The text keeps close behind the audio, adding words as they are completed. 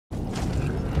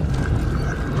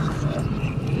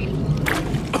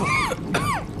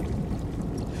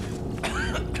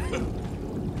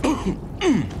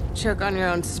choke on your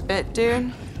own spit,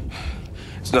 dude?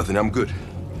 It's nothing, I'm good.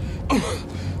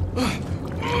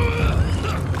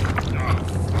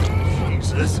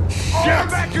 Jesus. Get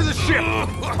back to the ship!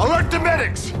 Alert the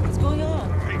medics! What's going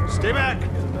on? Stay back!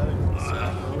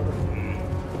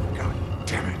 God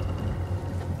damn it.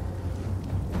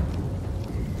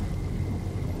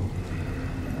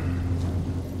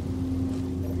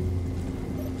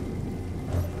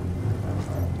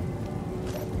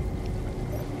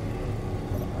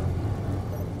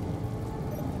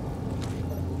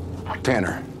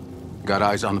 Tanner, got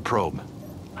eyes on the probe.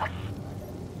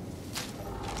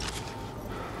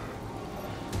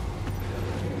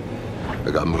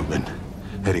 I got movement.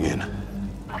 Heading in.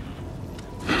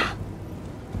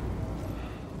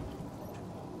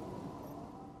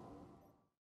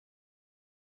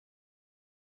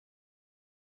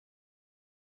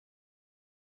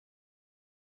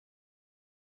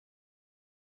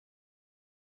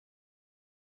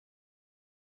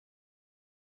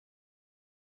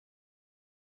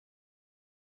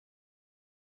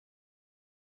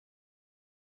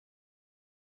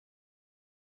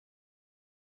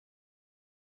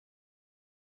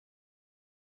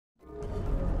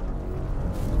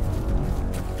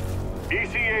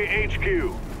 ECA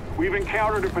HQ, we've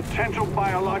encountered a potential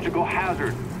biological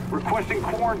hazard. Requesting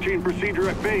quarantine procedure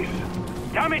at base.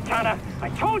 Damn it, Tanner! I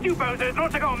told you bozos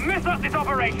not to go mess up this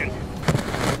operation!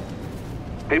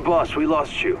 Hey boss, we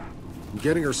lost you. I'm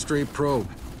getting her straight probe.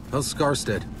 How's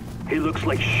Skarstead? He looks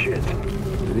like shit.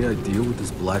 Any idea what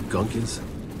this black gunk is?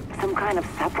 Some kind of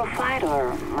saprophyte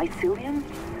or mycelium?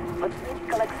 Let's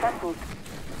collect samples.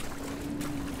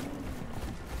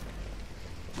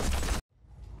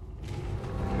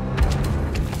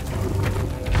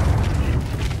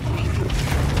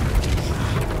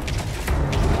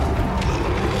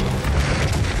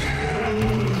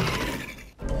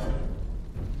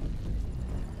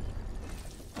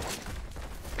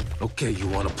 Okay, you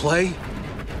wanna play?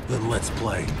 Then let's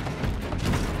play.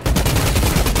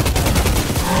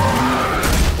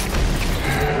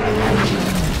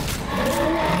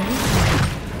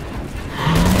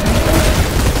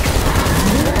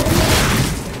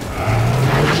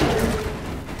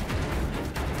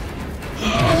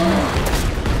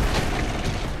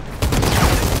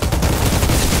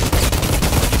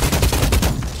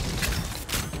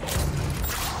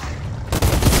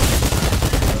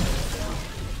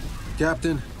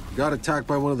 Captain, got attacked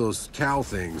by one of those cow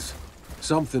things.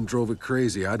 Something drove it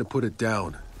crazy. I had to put it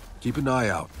down. Keep an eye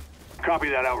out. Copy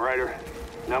that, Outrider.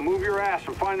 Now move your ass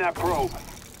and find that probe.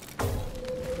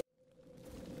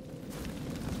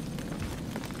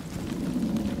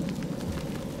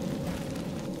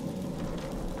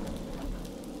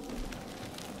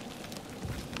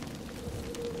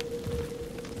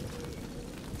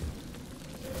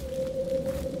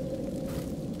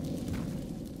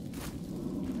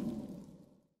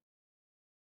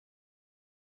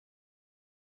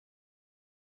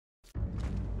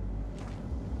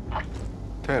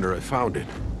 Tanner, I found it.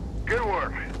 Good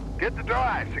work. Get the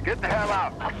drives and get the hell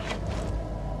out.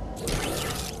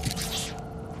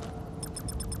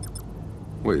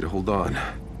 Wait, hold on.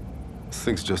 This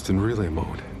thing's just in relay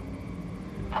mode.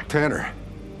 Tanner,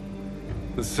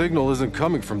 the signal isn't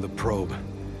coming from the probe.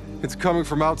 It's coming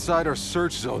from outside our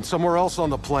search zone, somewhere else on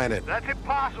the planet. That's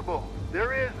impossible.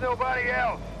 There is nobody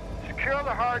else. Secure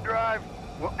the hard drive.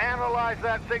 We'll analyze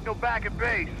that signal back at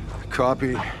base.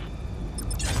 Copy.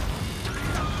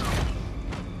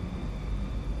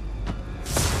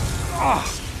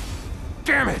 Oh,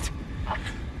 damn it!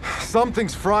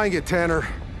 Something's frying it, Tanner.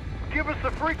 Give us the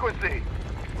frequency.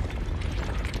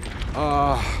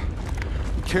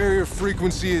 Carrier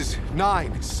frequency is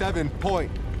 9.7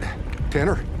 point.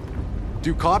 Tanner,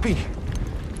 do you copy?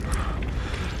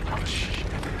 Oh, shit.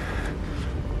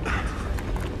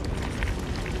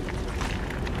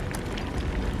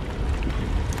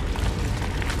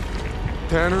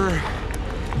 Tanner,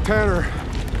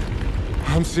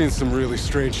 I'm seeing some really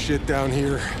strange shit down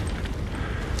here.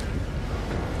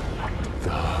 What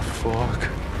the fuck?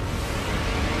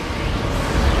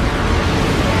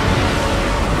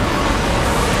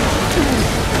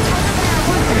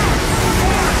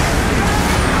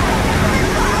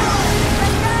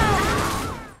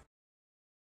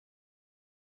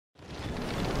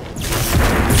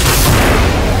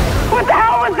 What the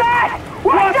hell was that?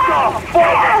 What the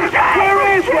fuck?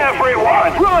 Where is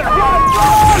everyone? Run, run,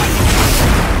 run!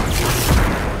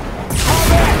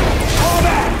 Fall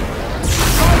back!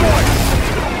 Convoy!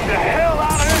 Get the hell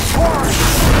out of this forest!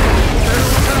 Tanner,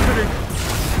 what's happening?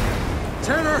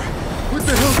 Tanner, what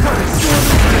the hell kind of storm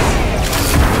is this?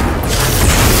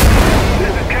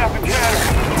 This is Captain Tanner.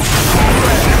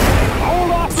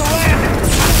 Hold off the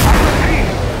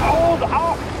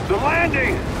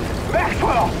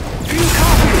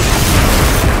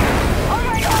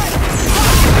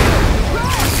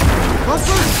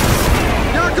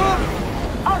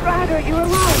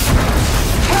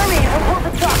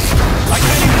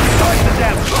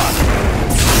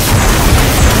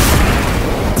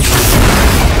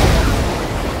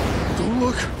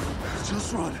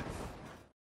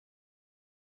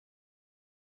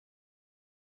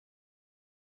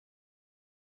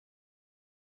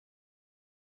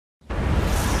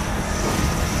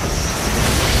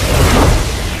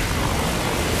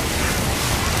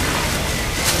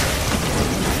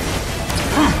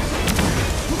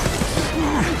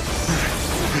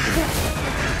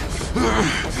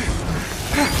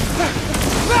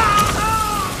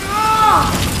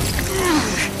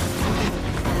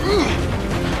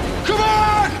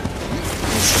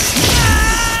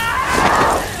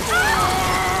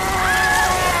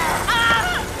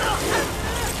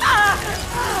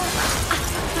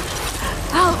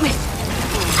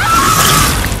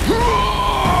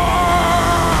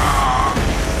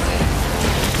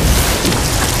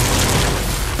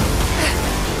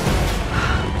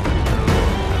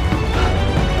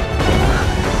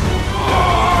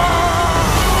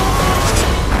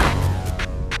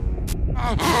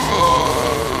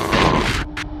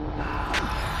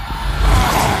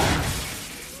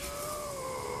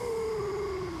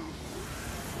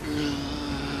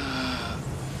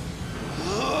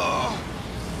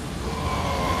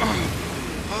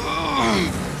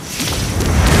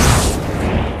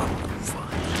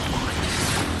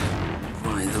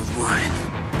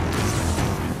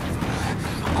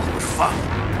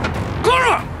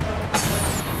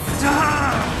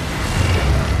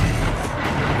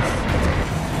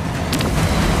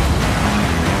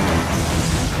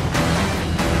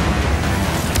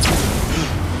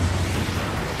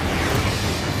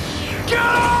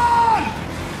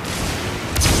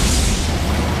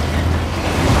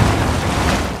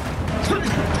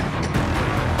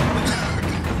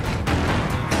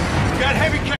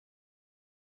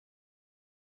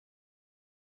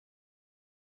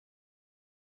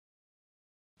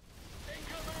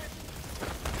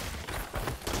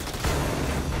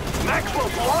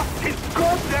Maxwell's lost his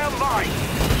goddamn mind!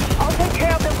 I'll take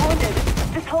care of the wounded.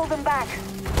 Just hold them back.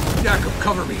 Jacob,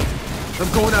 cover me.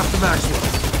 I'm going after Maxwell.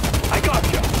 I got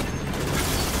you!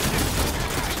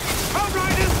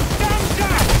 Outriders, stand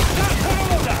down! That's an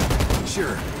order!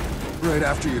 Sure. Right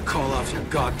after you call off your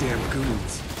goddamn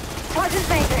goons. Sergeant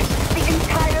Major, the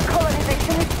entire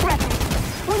colonization is threatened.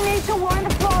 We need to warn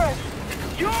the forest.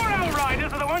 Your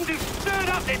Outriders are the ones who stirred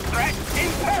up this threat,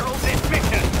 imperiled this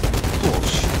mission!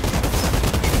 Bullshit.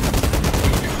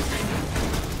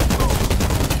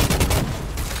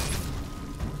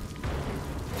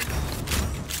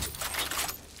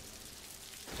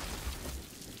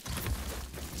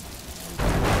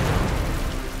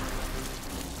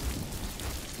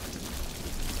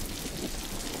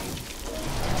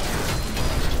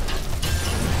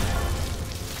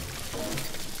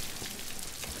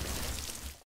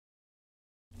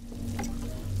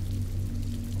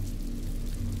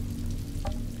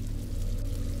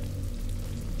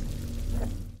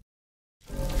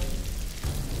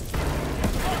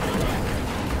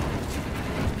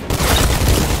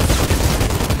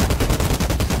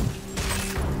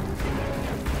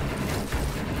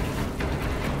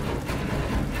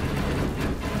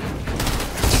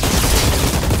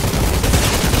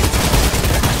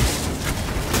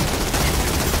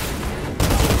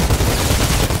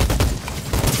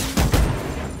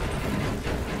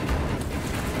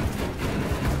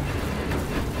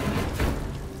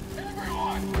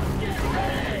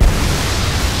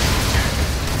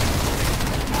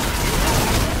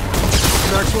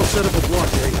 Maxwell set up a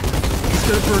blockade. He's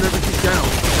gonna burn everything down.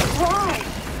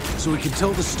 Why? So he can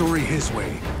tell the story his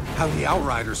way. How the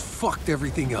Outriders fucked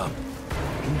everything up.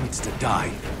 He needs to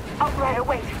die. Outrider,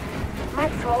 wait.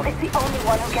 Maxwell is the only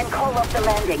one who can call off the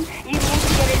landing. You need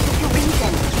to get into your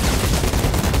region.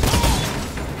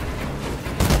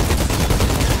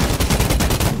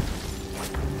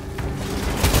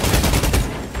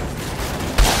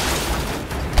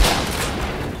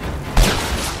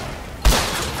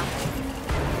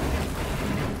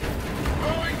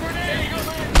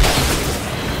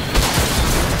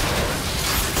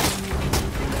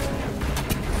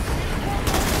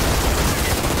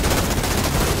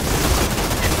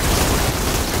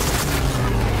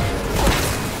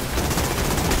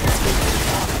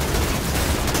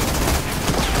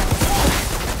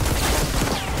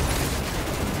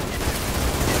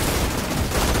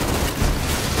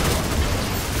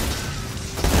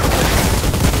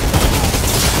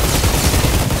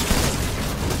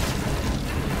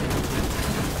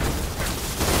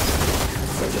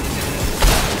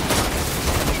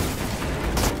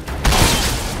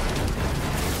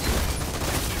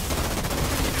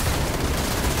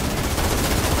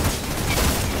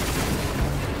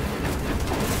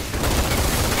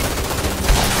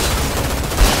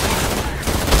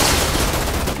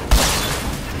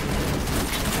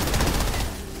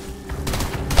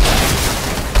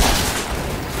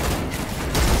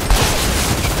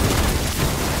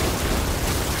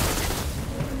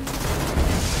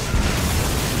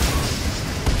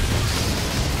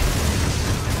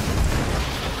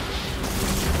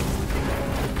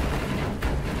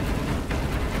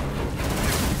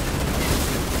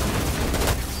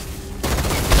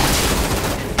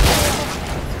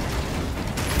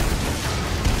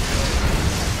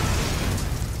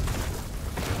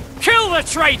 Kill the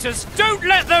traitors! Don't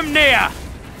let them near!